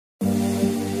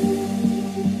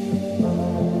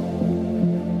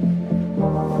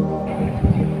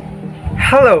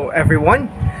Hello everyone!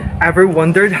 Ever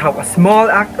wondered how a small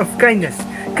act of kindness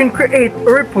can create a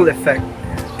ripple effect,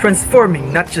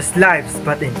 transforming not just lives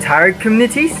but entire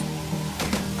communities?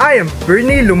 I am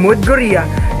Gurrea,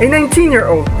 a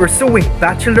 19-year-old pursuing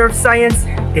Bachelor of Science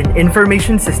in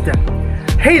Information System,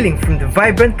 hailing from the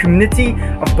vibrant community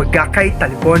of Bagakay,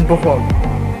 Talibon, Bohol.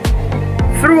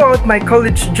 Throughout my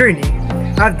college journey,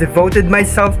 I've devoted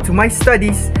myself to my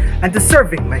studies and to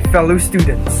serving my fellow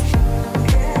students.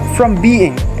 From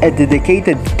being a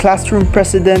dedicated classroom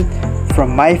president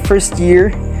from my first year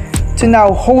to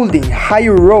now holding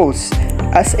higher roles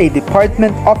as a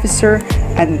department officer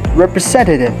and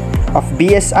representative of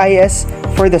BSIS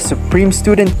for the Supreme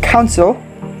Student Council,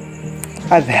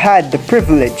 I've had the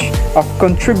privilege of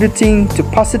contributing to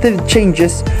positive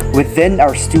changes within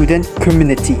our student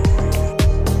community.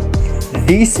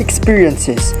 These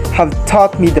experiences have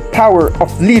taught me the power of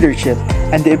leadership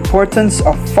and the importance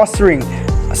of fostering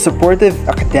a supportive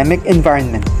academic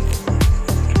environment.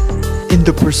 In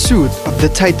the pursuit of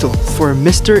the title for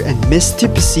Mr. and Miss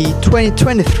TPC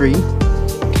 2023,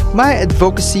 my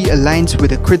advocacy aligns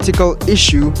with a critical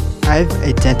issue I've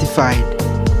identified.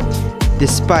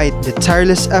 Despite the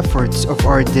tireless efforts of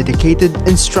our dedicated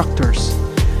instructors,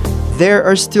 there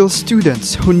are still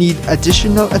students who need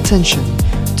additional attention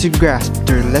to grasp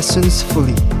their lessons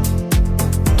fully.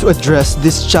 To address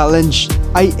this challenge,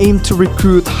 I aim to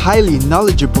recruit highly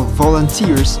knowledgeable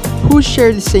volunteers who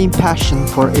share the same passion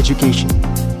for education.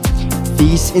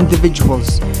 These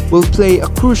individuals will play a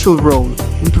crucial role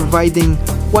in providing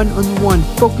one-on-one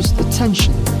focused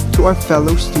attention to our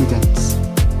fellow students,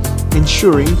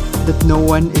 ensuring that no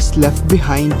one is left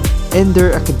behind in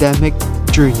their academic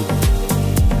journey.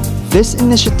 This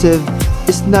initiative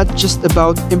is not just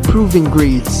about improving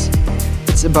grades,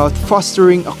 it's about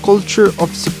fostering a culture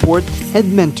of support and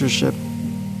mentorship.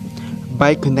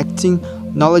 By connecting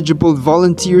knowledgeable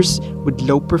volunteers with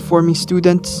low-performing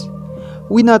students,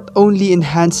 we not only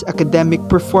enhance academic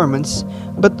performance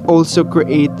but also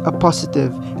create a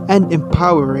positive and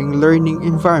empowering learning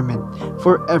environment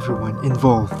for everyone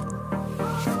involved.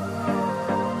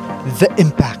 The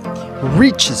impact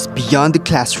reaches beyond the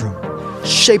classroom,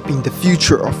 shaping the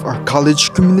future of our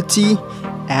college community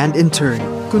and in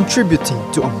turn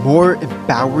contributing to a more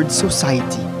empowered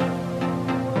society.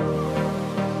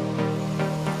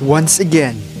 Once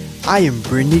again, I am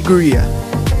Gurrea,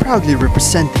 proudly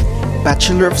representing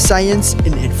Bachelor of Science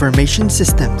in Information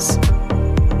Systems.